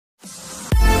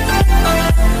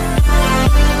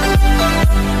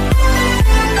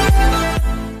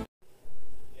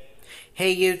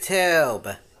Hey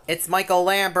YouTube, it's Michael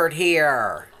Lambert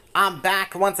here. I'm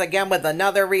back once again with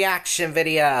another reaction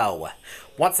video.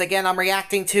 Once again, I'm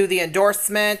reacting to the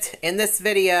endorsement in this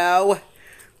video.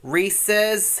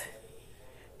 Reese's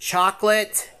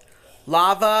Chocolate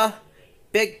Lava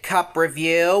Big Cup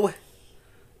Review.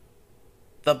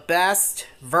 The best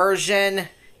version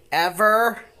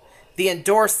ever. The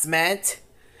endorsement.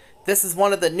 This is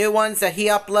one of the new ones that he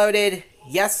uploaded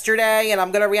yesterday, and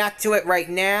I'm going to react to it right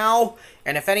now.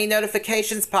 And if any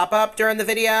notifications pop up during the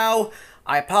video,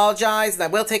 I apologize, and I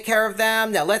will take care of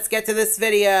them. Now let's get to this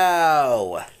video.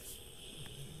 Alright,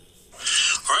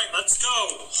 let's go.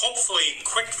 Hopefully,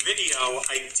 quick video.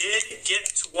 I did get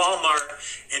to Walmart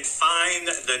and find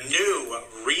the new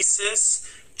Reese's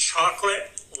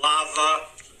Chocolate Lava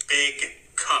Big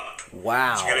Cup.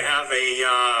 Wow. It's going to have a,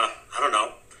 I don't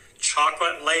know,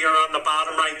 chocolate layer on the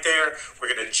bottom right there.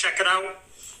 We're going to check it out.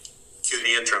 Cue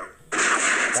the intro.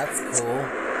 That's cool.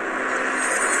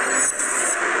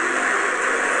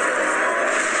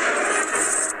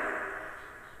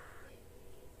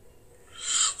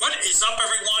 What is up,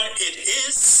 everyone? It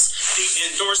is the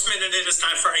endorsement, and it is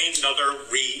time for another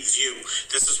review.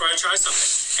 This is where I try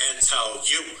something and tell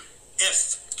you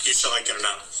if you should like it or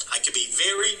not. I can be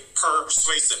very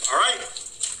persuasive, all right?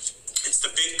 It's the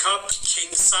big cup,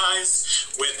 king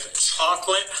size, with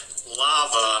chocolate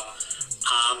lava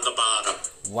on the bottom.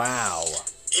 Wow.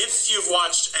 If you've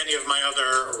watched any of my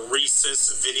other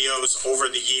Reese's videos over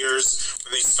the years,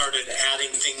 when they started adding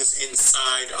things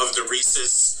inside of the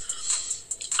Reese's,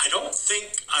 I don't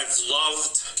think I've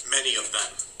loved many of them,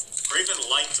 or even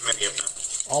liked many of them.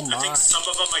 Oh my. I think some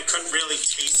of them I couldn't really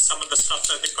taste some of the stuff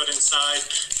that they put inside.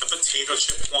 The potato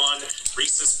chip one,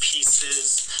 Reese's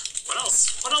Pieces. What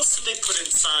else? What else did they put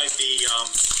inside the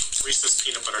Reese's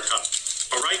Peanut Butter Cup?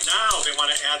 But right now, they want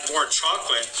to add more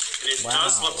chocolate, and it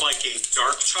does look like a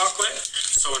dark chocolate.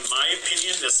 So in my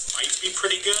opinion, this might be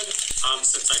pretty good,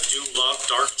 since I do love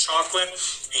dark chocolate.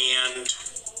 And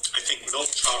I think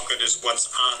milk chocolate is what's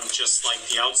on just like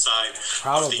the outside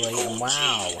of the OG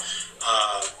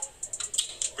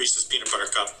Reese's Peanut Butter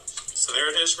Cup. So there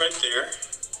it is right there.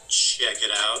 Check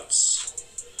it out.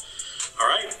 All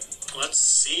right. Let's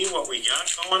see what we got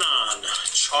going on.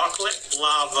 Chocolate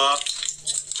Lava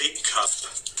Big Cup.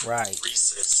 Right.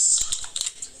 Reese's.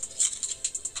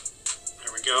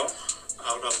 There we go.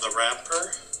 Out of the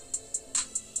wrapper.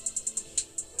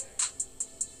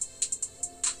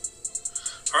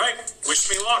 Alright, wish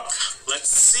me luck. Let's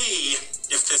see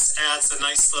if this adds a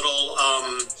nice little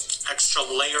extra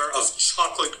layer of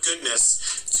chocolate goodness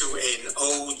to an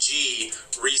OG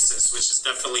Reese's, which is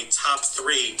definitely top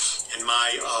 3 in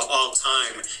my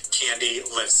all-time candy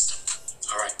list.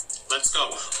 Alright, let's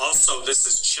go. Also, this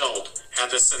is chilled.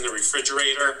 Had this in the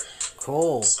refrigerator.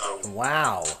 Cool. So,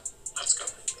 wow. Let's go.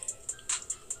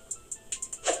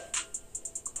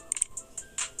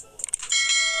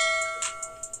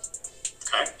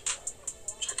 Okay,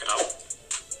 check it out.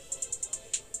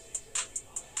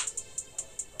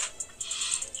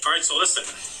 Alright, so listen.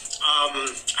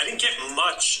 I didn't get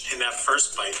much in that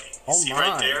first bite. See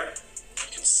right there?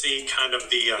 You can see kind of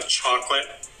the chocolate.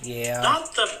 Yeah.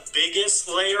 Not the biggest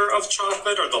layer of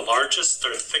chocolate or the largest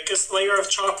or thickest layer of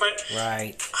chocolate.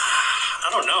 Right. I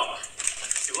don't know.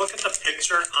 If you look at the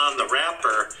picture on the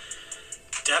wrapper,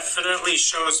 definitely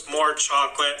shows more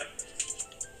chocolate.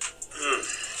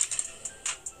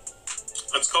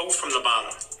 Let's go from the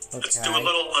bottom. Okay. Let's do a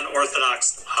little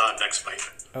unorthodox next bite.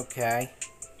 Okay.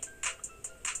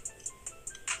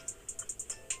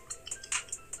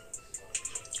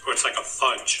 Oh, it's like a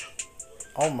fudge.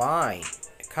 Oh my.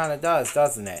 It kind of does,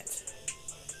 doesn't it?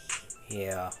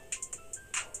 Yeah.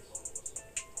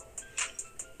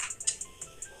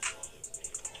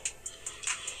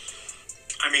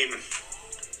 I mean,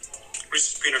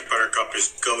 Reese's Peanut Butter Cup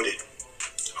is goated.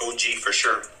 OG for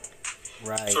sure.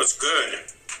 Right. So it's good.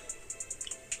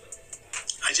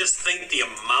 I just think the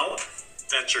amount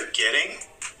that you're getting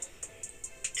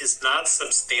is not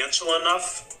substantial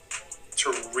enough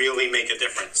to really make a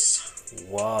difference.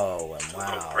 Whoa, and wow.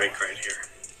 A little break right here.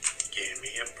 Give me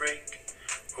a break.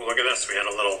 Oh, look at this. We had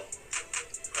a little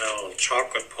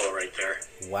chocolate pull right there.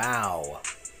 Wow.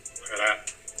 Look at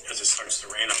that. As it starts to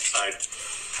rain outside.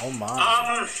 Oh my. I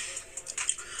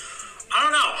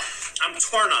don't know. I'm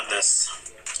torn on this.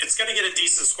 It's going to get a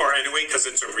decent score anyway because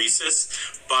it's a Reese's,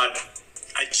 but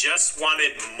I just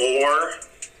wanted more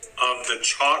of the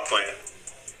chocolate.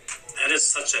 That is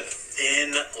such a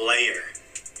thin layer.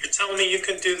 You're telling me you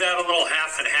can do that a little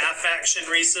half and half action,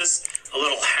 Reese's? A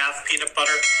little half peanut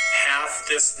butter, half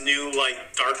this new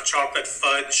like dark chocolate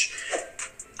fudge.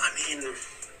 I mean,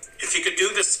 if you could do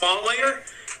this small layer,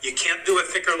 you can't do a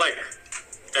thicker layer.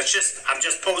 I'm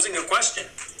just posing a question.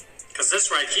 Because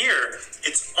this right here,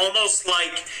 it's almost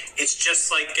like, it's just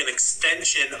like an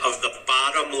extension of the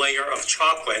bottom layer of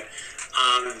chocolate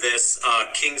on this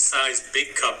king size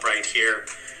big cup right here.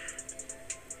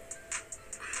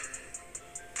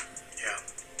 Yeah.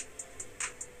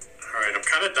 All right, I'm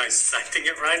kind of dissecting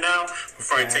it right now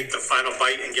before I take the final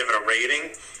bite and give it a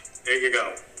rating. There you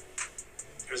go.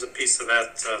 There's a piece of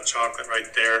that chocolate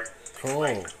right there.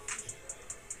 Cool.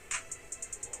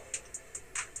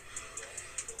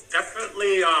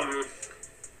 Definitely a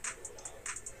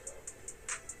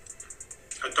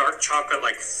dark chocolate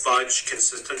like fudge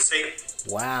consistency.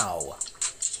 Wow.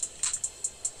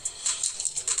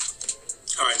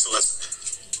 All right, so listen.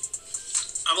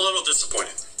 I'm a little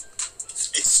disappointed.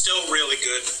 It's still really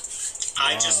good.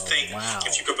 I just think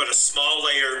if you could put a small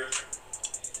layer,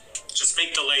 just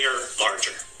make the layer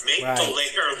larger. Make the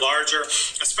layer larger,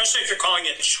 especially if you're calling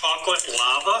it chocolate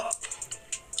lava.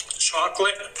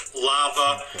 Chocolate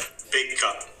lava big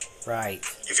cup. Right.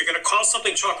 If you're going to call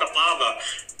something chocolate lava,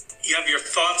 you have your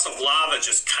thoughts of lava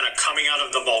just kind of coming out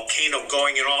of the volcano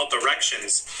going in all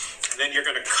directions. And then you're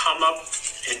going to come up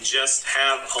and just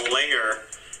have a layer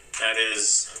that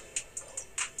is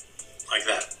like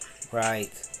that.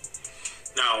 Right.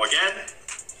 Now, again,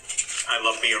 I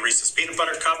love me a Reese's peanut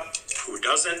butter cup. Who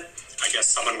doesn't? I guess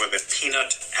someone with a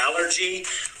peanut allergy.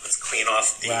 Let's clean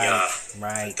off the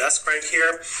desk right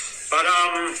here. But,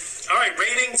 all right,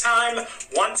 rating time,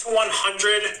 1 to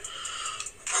 100.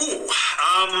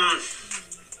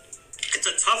 It's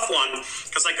a tough one,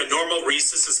 because like a normal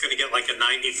Reese's is going to get like a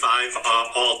 95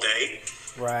 all day.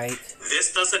 Right.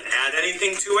 This doesn't add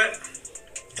anything to it.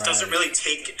 It doesn't really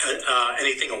take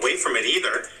anything away from it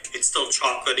either. It's still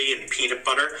chocolatey and peanut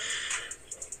butter.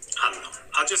 I don't know.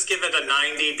 I'll just give it a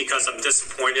 90 because I'm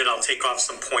disappointed. I'll take off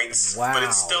some points. Wow. But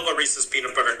it's still a Reese's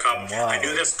peanut butter cup. Wow. I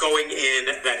knew this going in,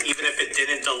 that even if it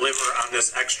didn't deliver on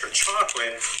this extra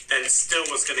chocolate, that it still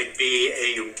was going to be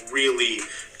a really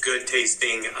good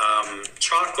tasting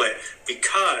chocolate,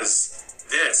 because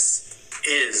this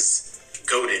is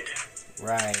goated.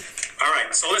 Right. All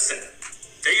right, so listen.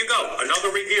 There you go.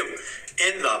 Another review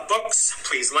in the books.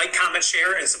 Please like, comment,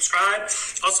 share, and subscribe.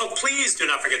 Also, please do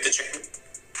not forget to check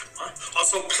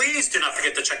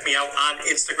me out on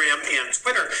Instagram and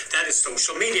Twitter. That is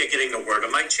social media, getting the word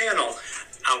of my channel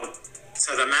out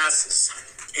to the masses.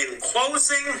 In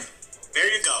closing,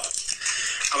 there you go.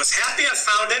 I was happy I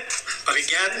found it, but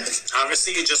again,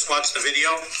 obviously you just watched the video.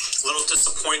 A little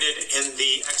disappointed in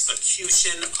the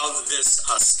execution of this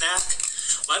snack.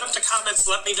 Light up the comments,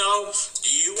 let me know.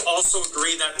 Do you also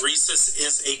agree that Reese's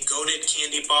is a goated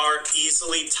candy bar,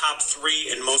 easily top 3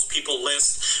 in most people's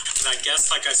list? And I guess,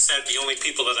 like I said, the only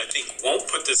people that I think won't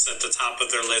put this at the top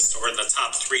of their list, or in the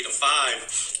top 3 to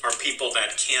 5, are people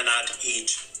that cannot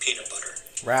eat peanut butter.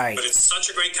 Right. But it's such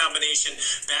a great combination.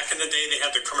 Back in the day, they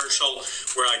had the commercial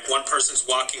where like one person's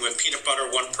walking with peanut butter,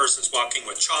 one person's walking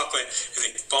with chocolate, and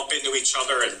they bump into each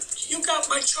other and, you got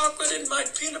my chocolate and my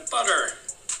peanut butter.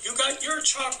 You got your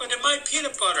chocolate and my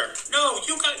peanut butter. No,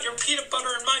 you got your peanut butter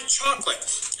and my chocolate.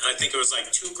 And I think it was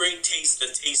like two great tastes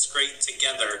that taste great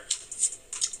together.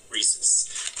 Reese's.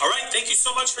 All right, thank you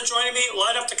so much for joining me.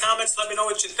 Light up the comments, let me know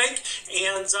what you think.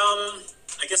 And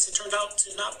I guess it turned out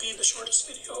to not be the shortest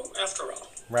video after all.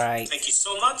 Right. Thank you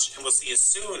so much, and we'll see you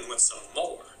soon with some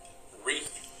more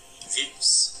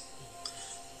reviews.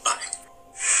 Bye.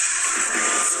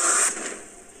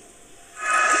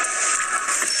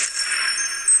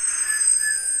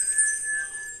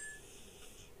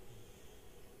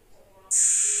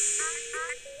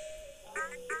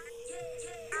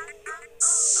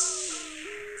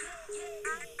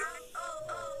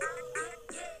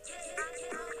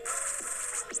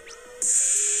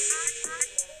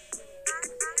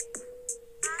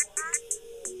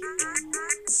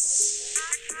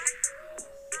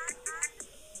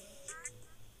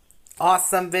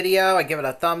 Awesome video. I give it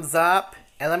a thumbs up.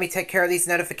 And let me take care of these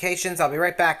notifications. I'll be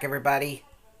right back, everybody.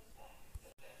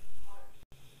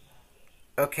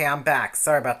 Okay, I'm back.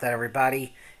 Sorry about that,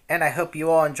 everybody. And I hope you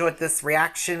all enjoyed this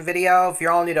reaction video. If you're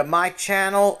all new to my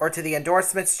channel or to the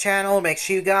endorsements channel, make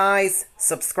sure you guys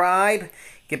subscribe.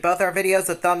 Give both our videos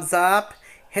a thumbs up.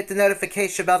 Hit the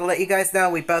notification bell to let you guys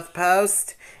know we both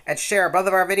post. And share both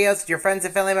of our videos with your friends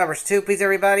and family members too, please,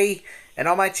 everybody. And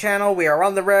on my channel, we are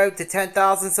on the road to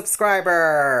 10,000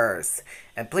 subscribers.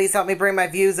 And please help me bring my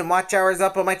views and watch hours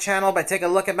up on my channel by taking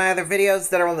a look at my other videos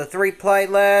that are on the 3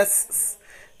 playlists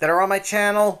that are on my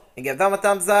channel. And give them a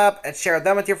thumbs up and share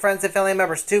them with your friends and family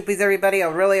members too, please, everybody. I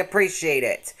really appreciate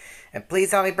it. And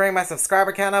please help me bring my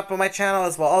subscriber count up on my channel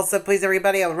as well. Also, please,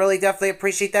 everybody, I would really definitely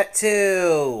appreciate that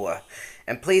too.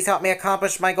 And please help me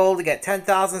accomplish my goal to get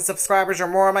 10,000 subscribers or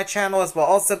more on my channel as well.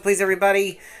 Also, please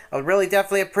everybody, I would really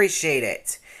definitely appreciate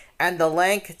it. And the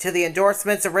link to the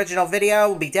endorsement's original video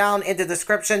will be down in the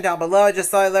description down below, just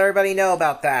so I let everybody know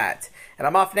about that. And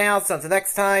I'm off now, so until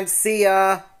next time, see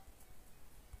ya!